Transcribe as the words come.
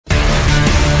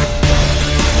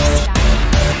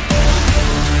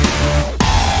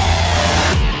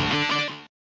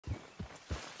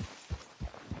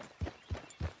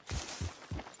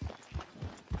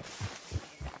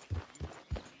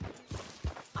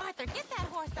Buster, get that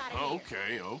horse out of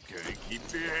here. Okay. Keep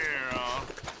your hair on.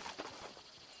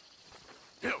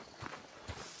 Yo.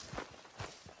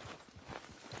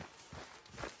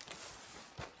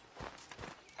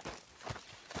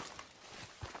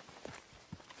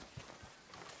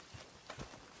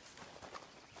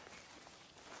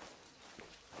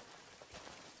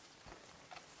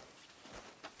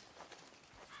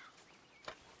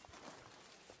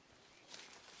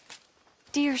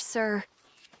 Dear sir,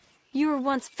 you were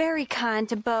once very kind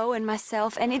to Beau and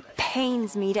myself, and it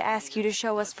pains me to ask you to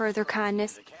show us further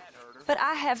kindness. But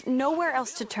I have nowhere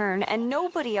else to turn, and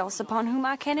nobody else upon whom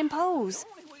I can impose.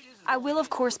 I will, of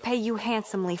course, pay you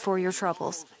handsomely for your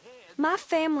troubles. My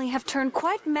family have turned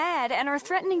quite mad and are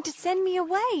threatening to send me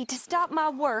away to stop my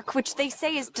work, which they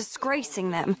say is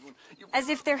disgracing them. As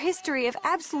if their history of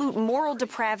absolute moral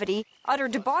depravity, utter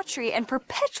debauchery, and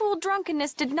perpetual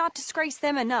drunkenness did not disgrace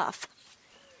them enough.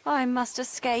 I must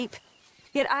escape,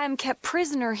 yet I am kept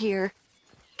prisoner here.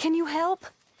 Can you help?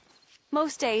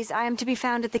 Most days I am to be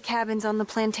found at the cabins on the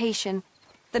plantation.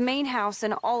 The main house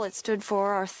and all it stood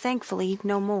for are thankfully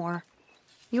no more.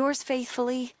 Yours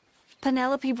faithfully,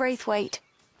 Penelope Braithwaite.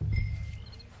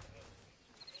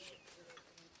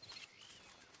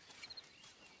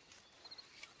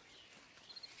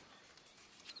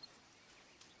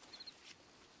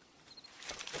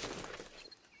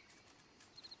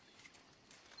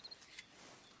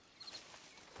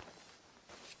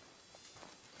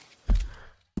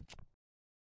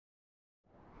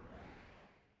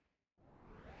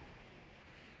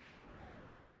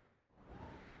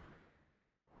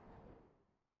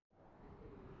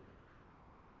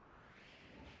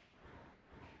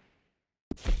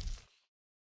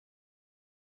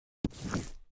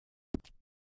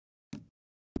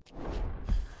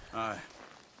 Aye.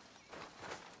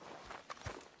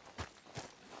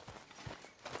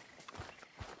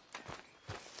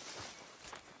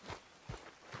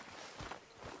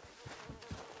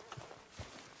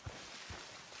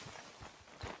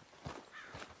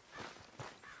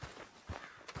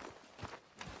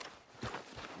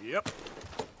 Yep.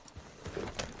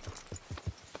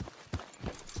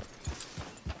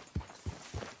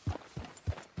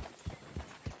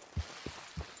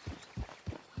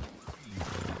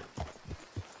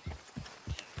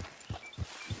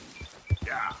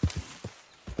 Yeah.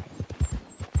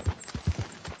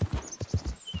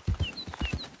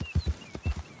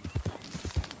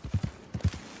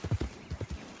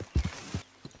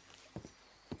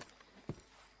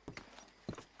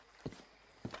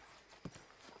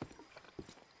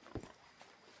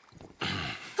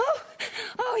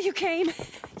 Oh, you came.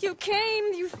 You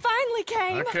came. You finally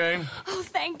came. I came. Oh,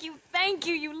 thank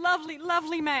you, you lovely,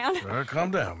 lovely man.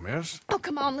 Calm down, miss. Oh,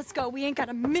 come on, let's go. We ain't got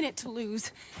a minute to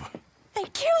lose. They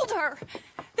killed her.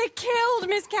 They killed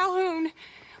Miss Calhoun.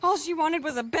 All she wanted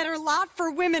was a better lot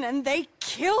for women, and they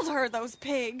killed her, those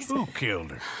pigs. Who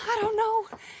killed her? I don't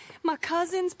know. My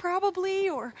cousins, probably,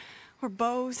 or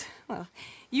Beau's. Well,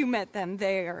 you met them.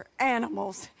 They are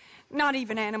animals. Not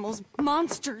even animals.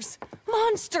 Monsters.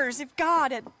 Monsters, if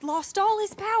God had lost all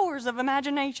his powers of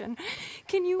imagination.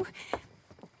 Can you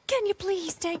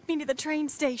please take me to the train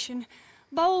station?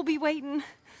 Beau'll be waiting.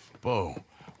 Beau,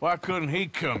 why couldn't he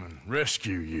come and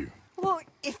rescue you? Well,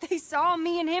 if they saw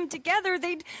me and him together,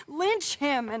 they'd lynch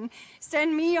him and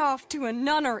send me off to a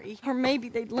nunnery. Or maybe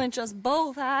they'd lynch us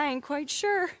both, I ain't quite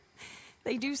sure.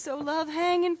 They do so love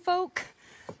hanging folk.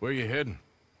 Where you heading?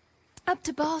 Up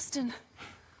to Boston.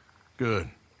 Good.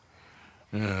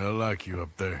 Yeah, I like you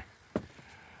up there.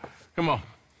 Come on,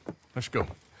 let's go.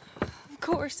 Of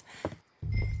course.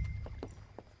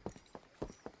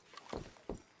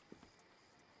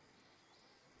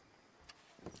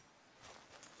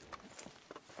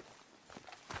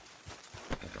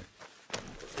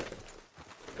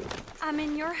 I'm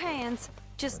in your hands.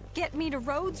 Just get me to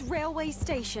Rhodes Railway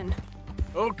Station.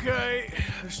 Okay,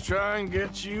 let's try and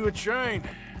get you a train.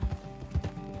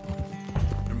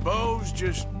 And Beau's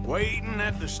just waiting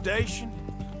at the station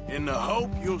in the hope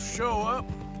you'll show up,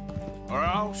 or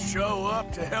I'll show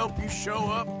up to help you show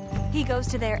up. He goes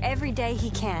to there every day he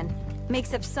can.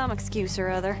 Makes up some excuse or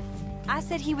other. I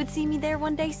said he would see me there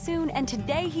one day soon, and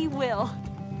today he will.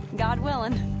 God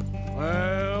willing.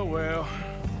 Well.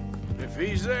 If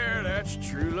he's there, that's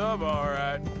true love, all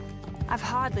right. I've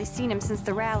hardly seen him since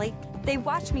the rally. They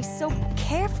watched me so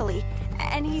carefully,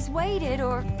 and he's waited,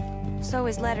 or so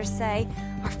his letters say.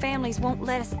 Our families won't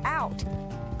let us out.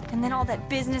 And then all that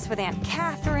business with Aunt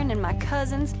Catherine and my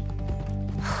cousins.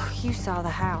 You saw the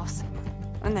house.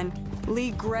 And then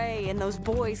Lee Gray and those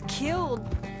boys killed.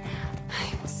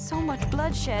 So much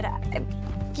bloodshed.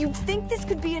 You'd think this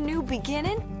could be a new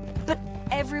beginning, but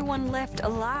everyone left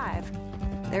alive.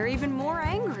 They're even more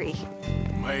angry.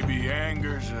 Maybe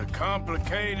anger's a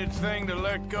complicated thing to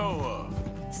let go of.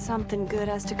 Something good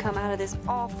has to come out of this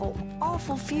awful,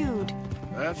 awful feud.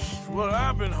 That's what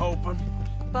I've been hoping.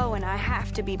 Bo and I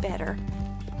have to be better.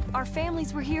 Our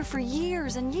families were here for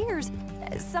years and years.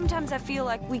 Sometimes I feel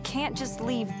like we can't just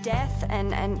leave death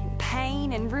and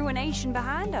pain and ruination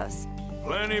behind us.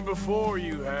 Plenty before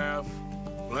you have.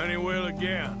 Plenty will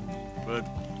again. But,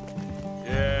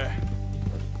 yeah,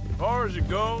 as far as it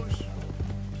goes,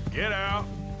 get out,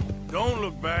 don't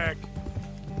look back,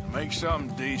 and make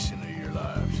something decent of your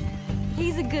lives.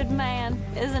 He's a good man,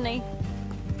 isn't he,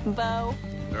 Bo?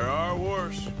 There are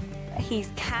worse.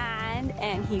 He's kind,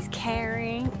 and he's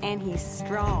caring, and he's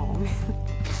strong.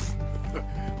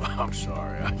 I'm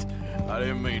sorry, I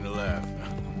didn't mean to laugh.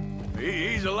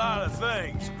 He's a lot of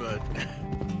things, but...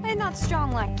 And not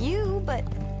strong like you, but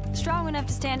strong enough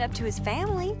to stand up to his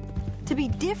family, to be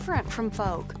different from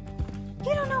folk.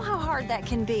 You don't know how hard that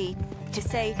can be, to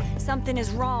say something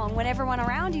is wrong when everyone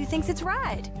around you thinks it's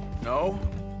right. No,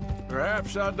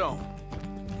 perhaps I don't.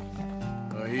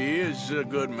 He is a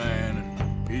good man,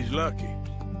 and he's lucky.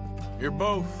 You're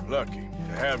both lucky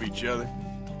to have each other.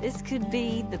 This could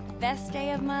be the best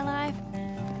day of my life,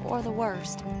 or the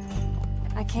worst.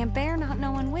 I can't bear not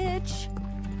knowing which.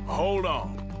 Hold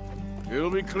on.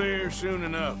 It'll be clear soon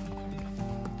enough.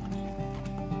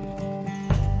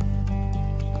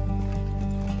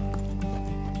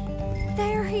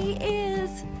 There he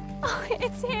is. Oh,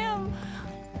 it's him.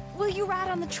 Will you ride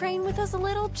on the train with us a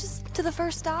little, just to the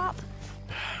first stop?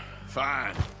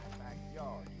 Fine.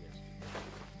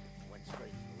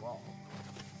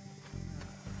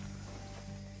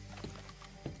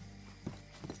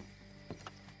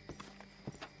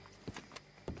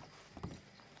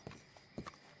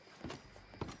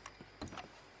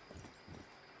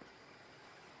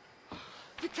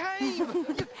 You came!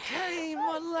 You came!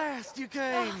 At last, you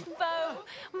came! Oh,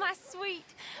 Bo, my sweet,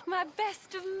 my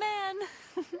best of men.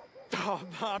 Oh,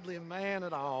 I'm hardly a man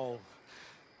at all.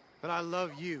 But I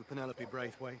love you, Penelope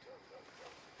Braithwaite.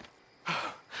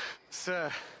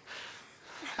 Sir,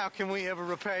 how can we ever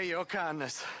repay your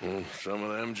kindness? Some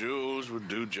of them jewels would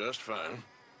do just fine.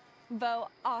 Bo,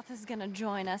 Arthur's gonna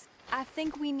join us. I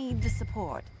think we need the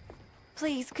support.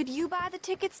 Please, could you buy the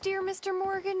tickets, dear Mr.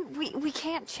 Morgan? We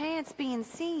can't chance being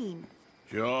seen.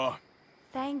 Sure.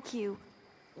 Thank you.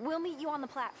 We'll meet you on the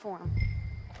platform.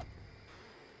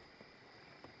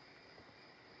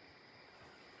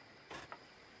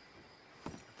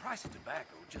 The price of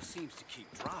tobacco just seems to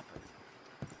keep dropping.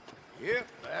 Yep,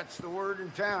 that's the word in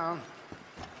town.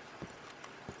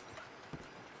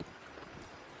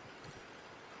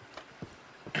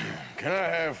 Can I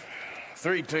have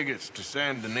 3 tickets to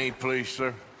Saint Denis, please,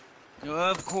 sir?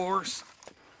 Of course.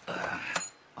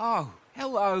 Oh,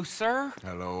 hello, sir.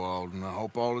 Hello, Alden. I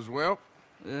hope all is well.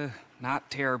 Not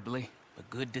terribly, but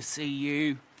good to see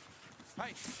you.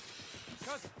 Hey,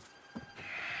 cousin.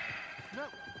 No,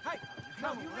 hey,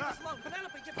 no, you leave us alone.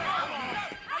 Penelope, get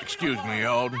back. Excuse me,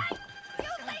 Alden.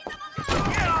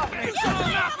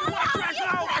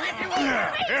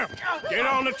 Here, get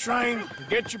on the train.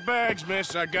 Get your bags,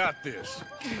 miss. I got this.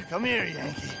 Come here,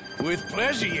 Yankee. With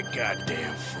pleasure, you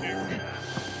goddamn fool.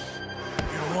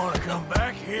 You don't want to come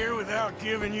back here without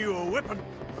giving you a whipping?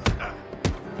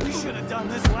 You should have done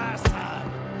this last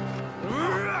time.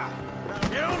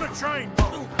 Get on the train,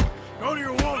 Bo. Go to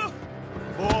your woman.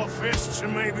 4 fists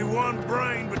and maybe 1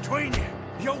 brain between you.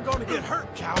 You're gonna get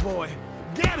hurt, cowboy.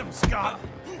 Get him, Scott.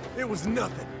 It was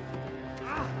nothing.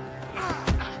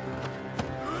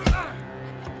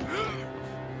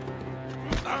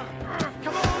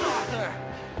 Come on, Arthur.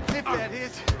 If that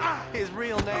is his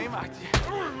real name,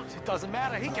 it doesn't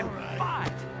matter. He can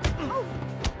fight.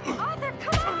 Arthur,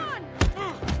 come on!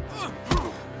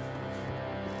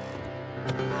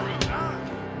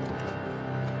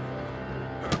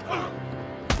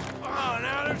 Oh,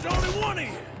 now there's only 1 of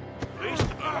you. Please.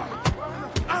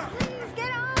 Please,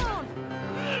 get on!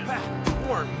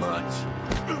 Weren't much.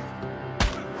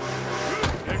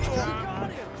 Next You time.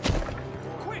 got him.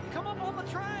 Quick, come up on the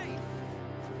train.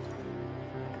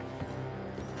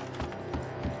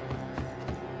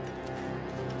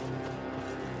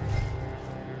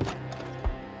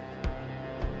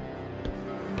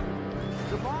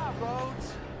 Goodbye,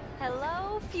 Rhodes.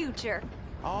 Hello, future.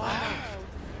 All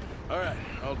right,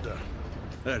 all done.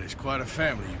 That is quite a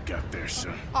family you got there,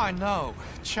 son. I know.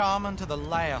 Charming to the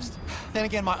last. Then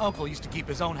again, my uncle used to keep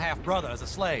his own half-brother as a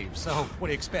slave, so what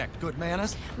do you expect? Good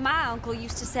manners? My uncle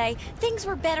used to say things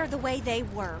were better the way they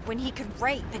were, when he could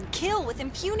rape and kill with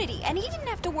impunity, and he didn't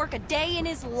have to work a day in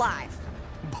his life.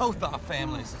 Both our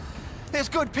families. There's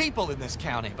good people in this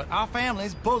county, but our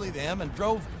families bully them and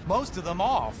drove most of them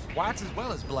off, whites as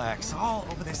well as blacks, all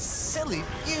over this silly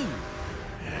feud.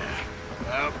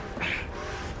 Well,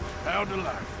 how to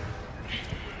life.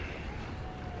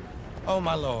 Oh,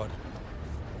 my lord.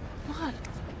 What?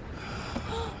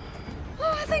 Oh,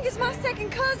 I think it's my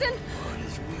second cousin. What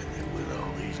is with it with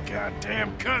all these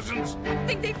goddamn cousins? I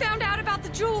think they found out about the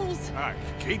jewels. All right,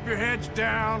 keep your heads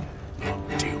down. We'll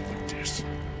deal with this.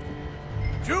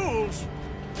 Jewels?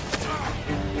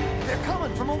 They're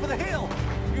coming from over the hill.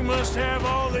 You must have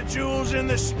all the jewels in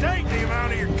the state. The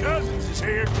amount of your cousins is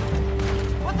here.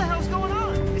 What the hell's going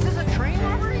on? Is this a train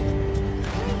robbery?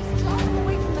 Please, draw them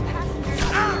away from the passengers.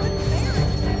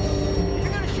 If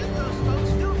you're gonna shoot those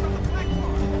folks, do it from the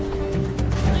platform.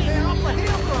 They're off the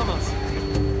hill from us.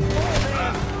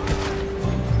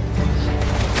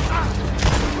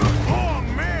 Oh,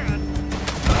 man!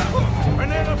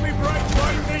 Penelope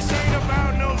Brightwhite, this ain't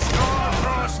about no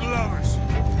star-crossed lovers.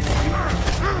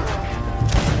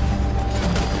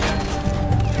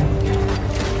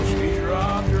 She's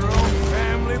robbed her own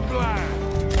family blind.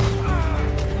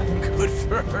 Good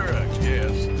for her, I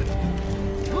guess.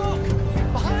 Look!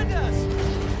 Behind us!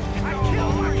 I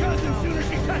killed my cousin soon as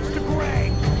she touched the gray!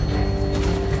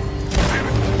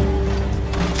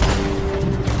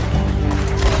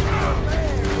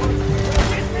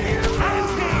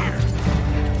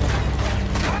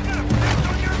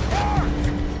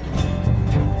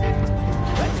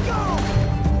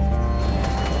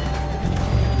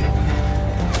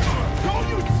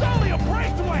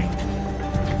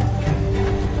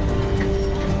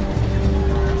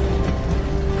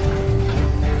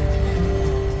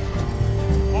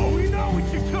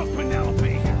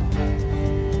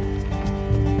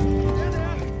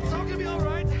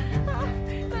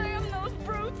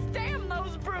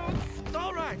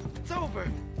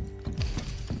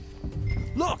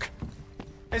 Look!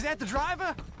 Is that the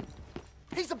driver?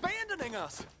 He's abandoning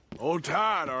us! Hold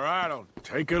tight, all right? I'll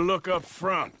take a look up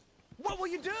front. What will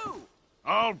you do?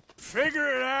 I'll figure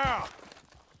it out.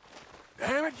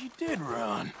 Damn it, you did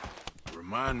run.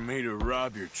 Remind me to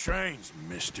rob your trains,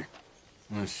 mister.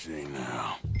 Let's see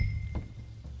now.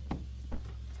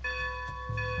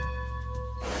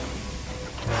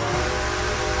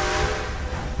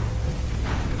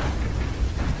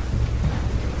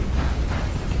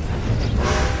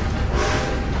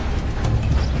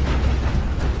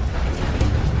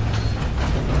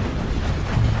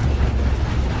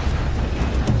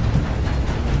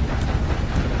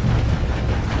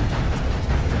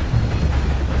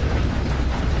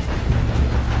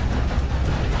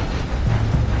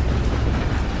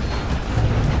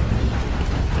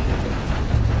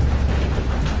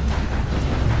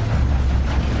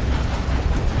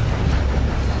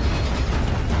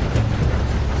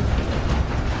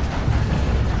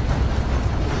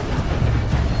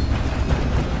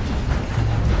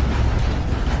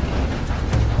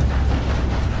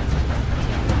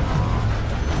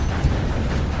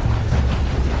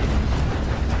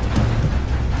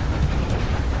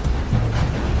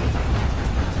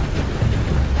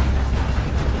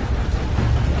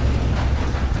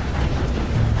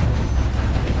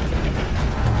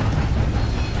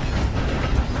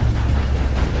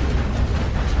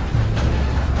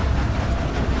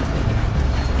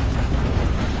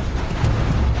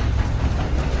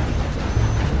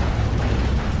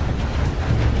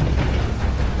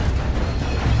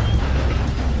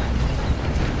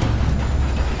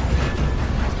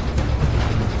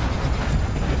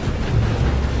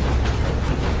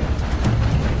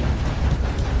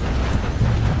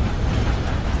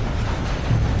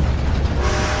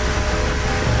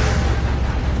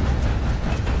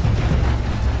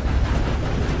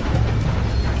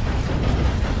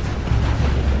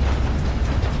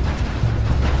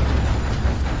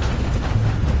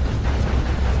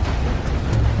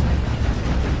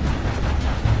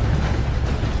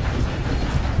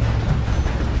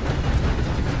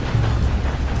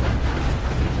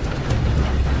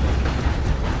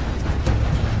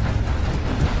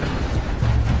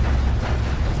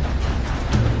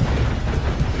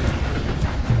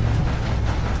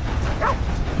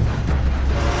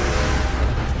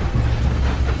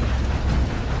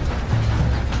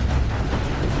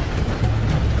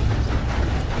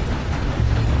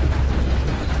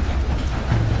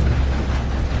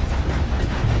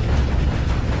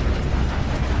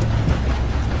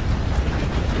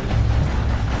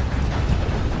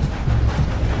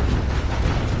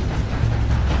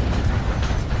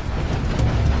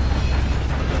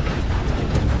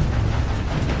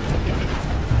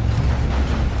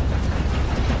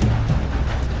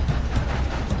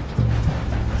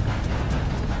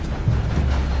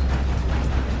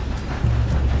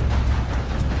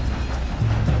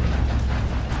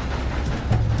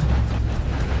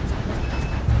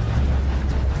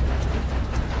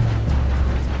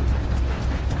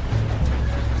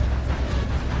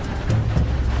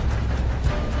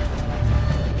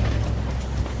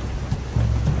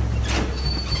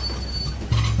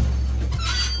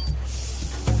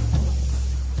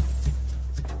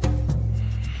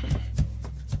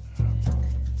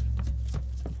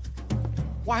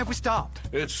 Why have we stopped?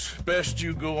 It's best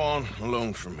you go on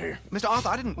alone from here. Mr. Arthur,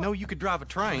 I didn't know you could drive a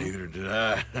train. Neither did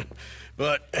I.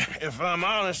 But if I'm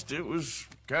honest, it was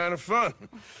kind of fun.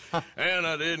 And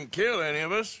I didn't kill any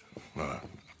of us. Well,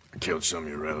 I killed some of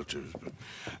your relatives, but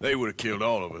they would have killed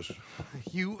all of us.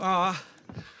 You are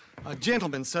a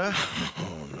gentleman, sir.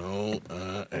 Oh, no,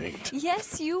 I ain't.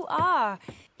 Yes, you are.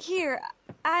 Here,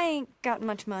 I ain't got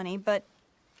much money, but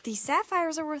these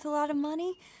sapphires are worth a lot of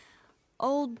money.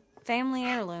 Old family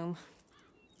heirloom.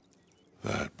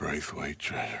 That Braithwaite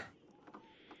treasure.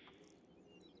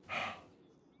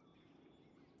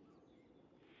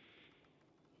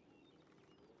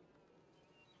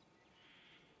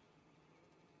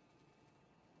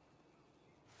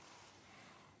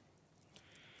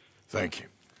 Thank you.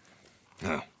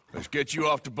 Now, let's get you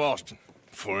off to Boston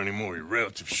before any more of your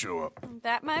relatives show up.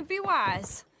 That might be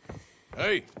wise.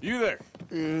 Hey, you there?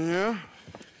 Yeah?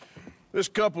 This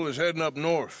couple is heading up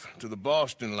north to the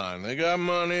Boston line. They got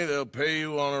money, they'll pay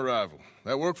you on arrival.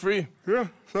 That work for you? Yeah,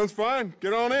 sounds fine.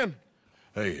 Get on in.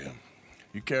 Hey,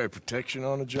 you carry protection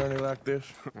on a journey like this?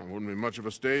 I wouldn't be much of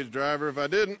a stage driver if I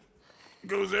didn't.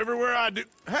 Goes everywhere I do.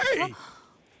 Hey!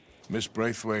 Miss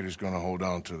Braithwaite is gonna hold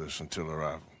on to this until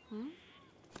arrival.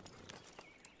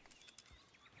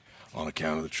 On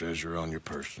account of the treasure on your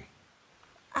person.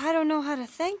 I don't know how to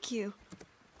thank you.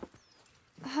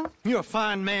 You're a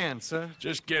fine man, sir.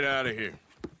 Just get out of here.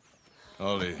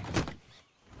 I'll leave.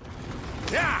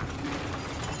 Yeah!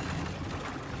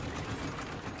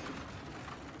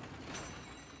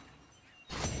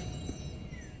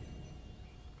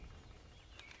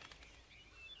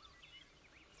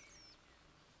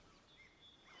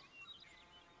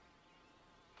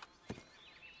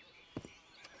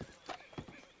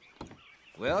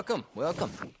 Welcome,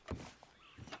 welcome.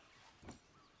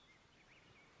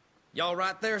 Y'all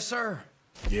right there, sir?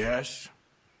 Yes?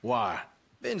 Why?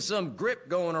 Been some grip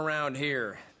going around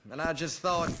here, and I just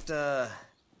thought,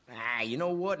 you know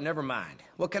what? Never mind.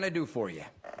 What can I do for you?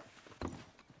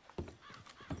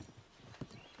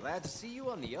 Glad to see you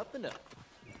on the up and up.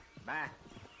 Bye.